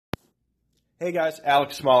Hey guys,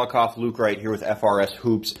 Alex Smolikoff, Luke Wright here with FRS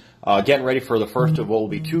Hoops. Getting ready for the first of what will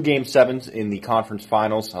be 2 Game 7s in the conference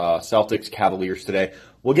finals, Celtics, Cavaliers today.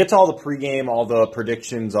 We'll get to all the pregame, all the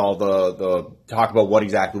predictions, all the talk about what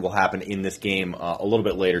exactly will happen in this game a little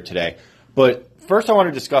bit later today. But first I want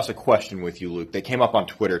to discuss a question with you, Luke, that came up on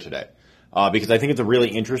Twitter today. Because I think it's a really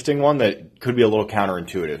interesting one that could be a little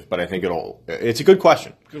counterintuitive, but I think it's a good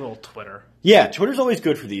question. Good old Twitter. Yeah, Twitter's always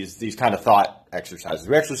good for these kind of thought exercises.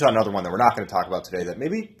 We actually saw another one that we're not going to talk about today that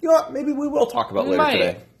maybe we will talk about later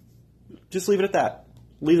today. Just leave it at that.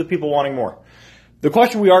 Leave the people wanting more. The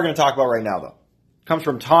question we are going to talk about right now, though, comes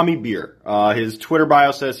from Tommy Beer. His Twitter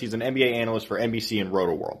bio says he's an NBA analyst for NBC and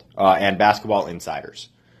RotoWorld and Basketball Insiders.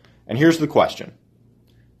 And here's the question.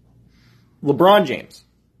 LeBron James.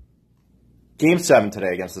 Game 7 today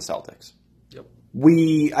against the Celtics. Yep.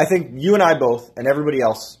 I think you and I both, and everybody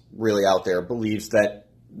else really out there, believes that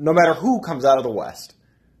no matter who comes out of the West,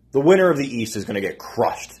 the winner of the East is going to get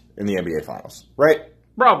crushed in the NBA Finals, right?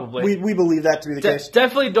 Probably. We believe that to be the case.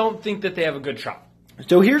 Definitely don't think that they have a good shot.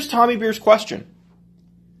 So here's Tommy Beer's question.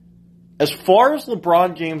 As far as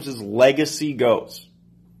LeBron James's legacy goes,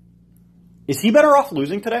 is he better off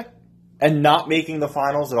losing today and not making the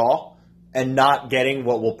finals at all? And not getting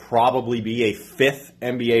what will probably be a 5th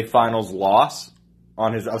NBA Finals loss a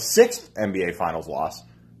 6th NBA Finals loss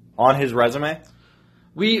on his resume?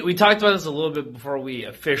 We talked about this a little bit before we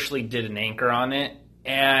officially did an anchor on it,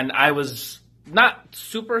 and I was not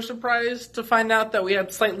super surprised to find out that we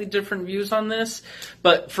had slightly different views on this.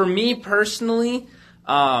 But for me personally,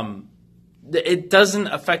 it doesn't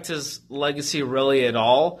affect his legacy really at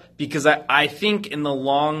all, because I think in the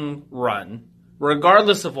long run,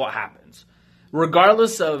 regardless of what happens,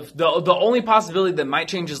 regardless of the only possibility that might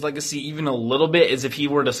change his legacy even a little bit is if he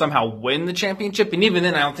were to somehow win the championship. And even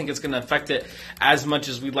then, I don't think it's going to affect it as much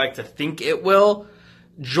as we'd like to think it will.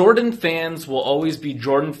 Jordan fans will always be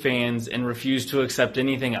Jordan fans and refuse to accept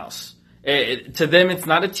anything else. To them, it's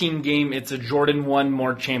not a team game. It's a Jordan won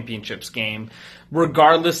more championships game,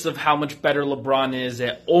 regardless of how much better LeBron is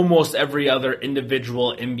at almost every other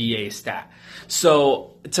individual NBA stat.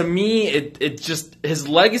 So to me, it just, his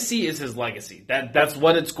legacy is his legacy. That's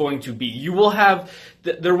what it's going to be.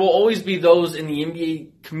 There will always be those in the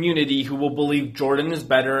NBA community who will believe Jordan is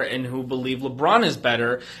better and who believe LeBron is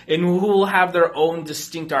better and who will have their own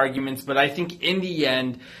distinct arguments. But I think in the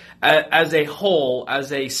end, as a whole,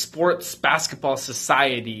 as a sports basketball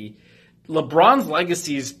society, LeBron's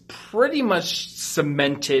legacy is pretty much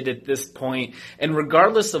cemented at this point. And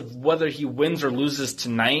regardless of whether he wins or loses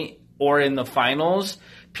tonight or in the finals,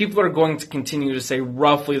 people are going to continue to say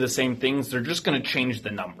roughly the same things. They're just going to change the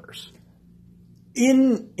numbers.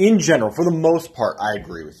 In general, for the most part, I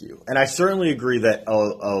agree with you. And I certainly agree that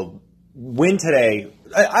a win today,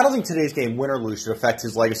 I don't think today's game, win or lose, should affect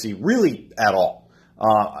his legacy really at all.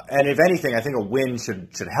 And if anything, I think a win should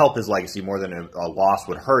help his legacy more than a loss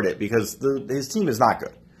would hurt it, because his team is not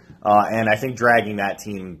good. And I think dragging that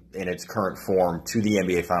team in its current form to the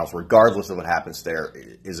NBA Finals, regardless of what happens there,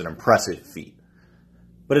 is an impressive feat.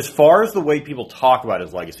 But as far as the way people talk about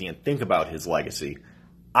his legacy and think about his legacy,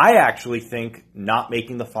 I actually think not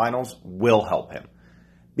making the finals will help him.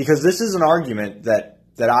 Because this is an argument that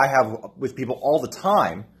I have with people all the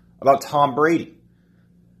time about Tom Brady.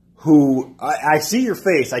 Who, I see your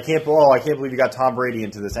face. I can't believe you got Tom Brady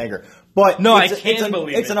into this anchor. But no, I can't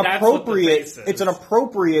believe it. It's an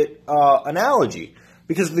appropriate analogy,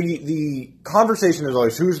 because the conversation is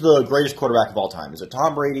always, who's the greatest quarterback of all time? Is it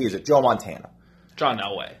Tom Brady? Is it Joe Montana? John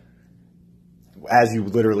Elway. As you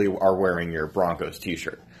literally are wearing your Broncos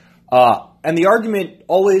t-shirt. And the argument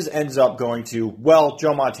always ends up going to, well,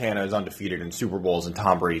 Joe Montana is undefeated in Super Bowls and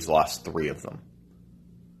Tom Brady's lost 3 of them.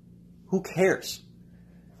 Who cares?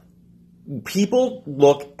 People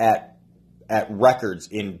look at records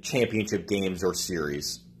in championship games or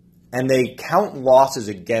series, and they count losses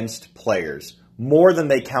against players more than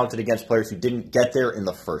they counted against players who didn't get there in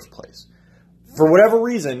the first place. For whatever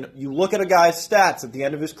reason, you look at a guy's stats at the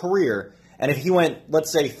end of his career, and if he went,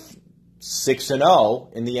 let's say,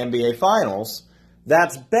 6-0 in the NBA Finals,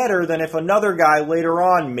 that's better than if another guy later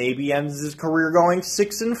on maybe ends his career going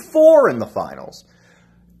 6-4 in the Finals.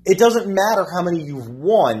 It doesn't matter how many you've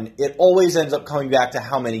won. It always ends up coming back to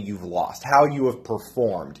how many you've lost, how you have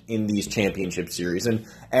performed in these championship series. And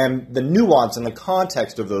the nuance and the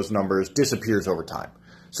context of those numbers disappears over time.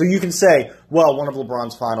 So you can say, well, one of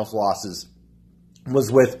LeBron's finals losses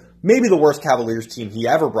was with maybe the worst Cavaliers team he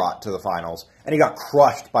ever brought to the finals, and he got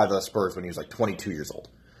crushed by the Spurs when he was like 22 years old.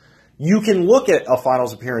 You can look at a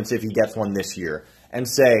finals appearance if he gets one this year and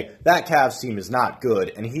say that Cavs team is not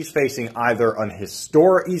good, and he's facing either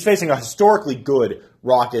he's facing a historically good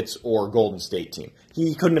Rockets or Golden State team.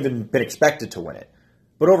 He couldn't have been expected to win it.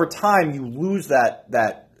 But over time, you lose that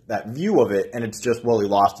view of it, and it's just, well, he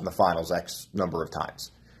lost in the finals X number of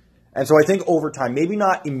times. And so I think over time, maybe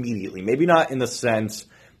not immediately, maybe not in the sense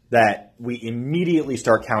that we immediately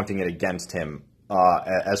start counting it against him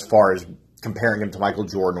as far as comparing him to Michael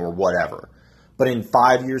Jordan or whatever. But in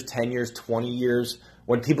 5 years, 10 years, 20 years,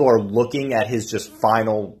 when people are looking at his just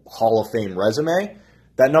final Hall of Fame resume,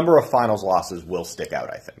 that number of finals losses will stick out,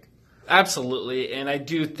 I think. Absolutely, and I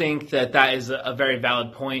do think that is a very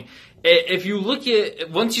valid point. If you look at,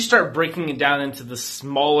 once you start breaking it down into the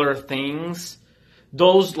smaller things,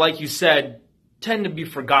 those, like you said, tend to be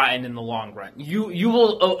forgotten in the long run. You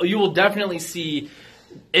will definitely see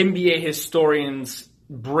NBA historians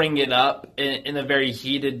bring it up in a very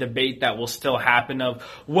heated debate that will still happen of,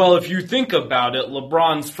 well, if you think about it,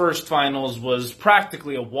 LeBron's first finals was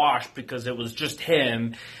practically a wash because it was just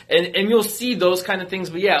him. And you'll see those kind of things.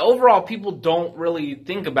 But yeah, overall, people don't really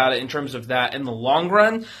think about it in terms of that in the long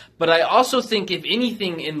run. But I also think, if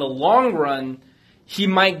anything, in the long run, he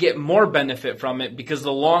might get more benefit from it because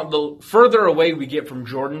the further away we get from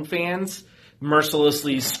Jordan fans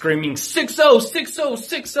mercilessly screaming 6-0, 6-0,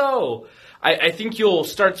 6-0, I think you'll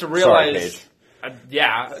start to realize,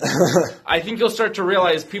 I think you'll start to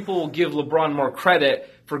realize people will give LeBron more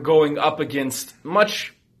credit for going up against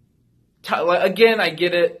much. Again, I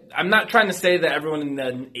get it. I'm not trying to say that everyone in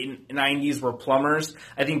the 90s were plumbers.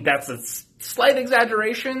 I think that's a slight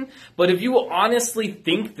exaggeration. But if you honestly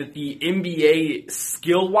think that the NBA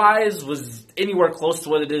skill-wise was anywhere close to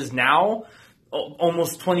what it is now,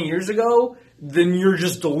 almost 20 years ago, then you're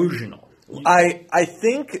just delusional. I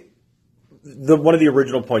think one of the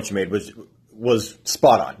original points you made was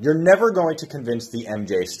spot on. You're never going to convince the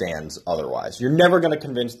MJ stans otherwise. You're never going to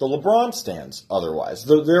convince the LeBron stans otherwise.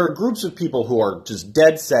 There are groups of people who are just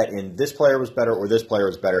dead set in this player was better or this player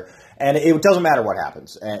was better, and it doesn't matter what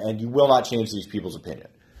happens, and you will not change these people's opinion.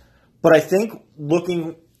 But I think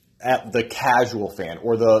looking at the casual fan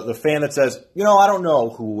or the fan that says, I don't know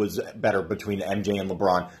who was better between MJ and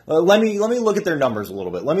LeBron. Let me look at their numbers a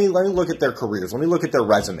little bit. Let me look at their careers. Let me look at their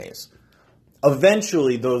resumes.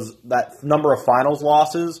 Eventually, that number of finals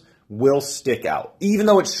losses will stick out, even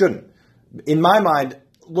though it shouldn't. In my mind,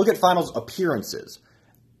 look at finals appearances.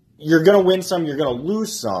 You're going to win some, you're going to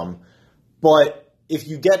lose some, but if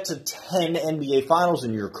you get to 10 NBA finals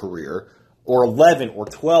in your career, or 11 or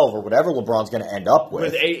 12 or whatever LeBron's going to end up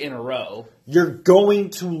with 8 in a row, you're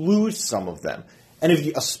going to lose some of them. And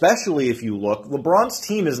especially if you look, LeBron's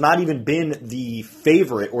team has not even been the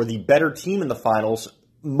favorite or the better team in the finals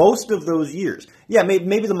most of those years. Yeah,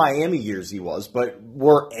 maybe the Miami years he was, but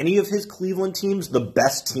were any of his Cleveland teams the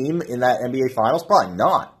best team in that NBA Finals? Probably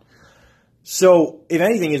not. So, if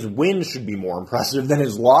anything, his wins should be more impressive than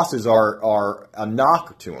his losses are a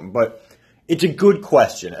knock to him. But it's a good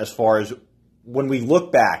question as far as when we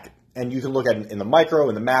look back, and you can look at it in the micro,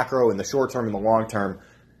 in the macro, in the short term, in the long term,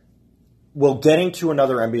 will getting to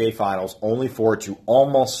another NBA Finals only for it to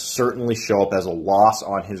almost certainly show up as a loss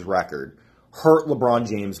on his record hurt LeBron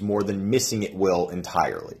James more than missing it will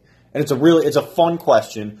entirely? And it's a fun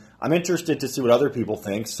question. I'm interested to see what other people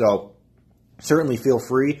think, so certainly feel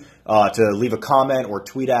free to leave a comment or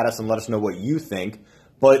tweet at us and let us know what you think.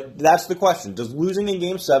 But that's the question. Does losing in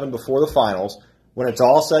Game 7 before the finals, when it's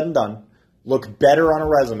all said and done, look better on a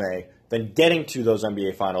resume than getting to those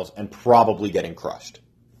NBA Finals and probably getting crushed?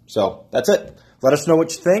 So that's it. Let us know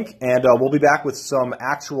what you think, and we'll be back with some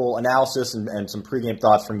actual analysis and some pregame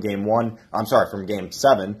thoughts from Game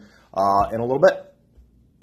 7 in a little bit.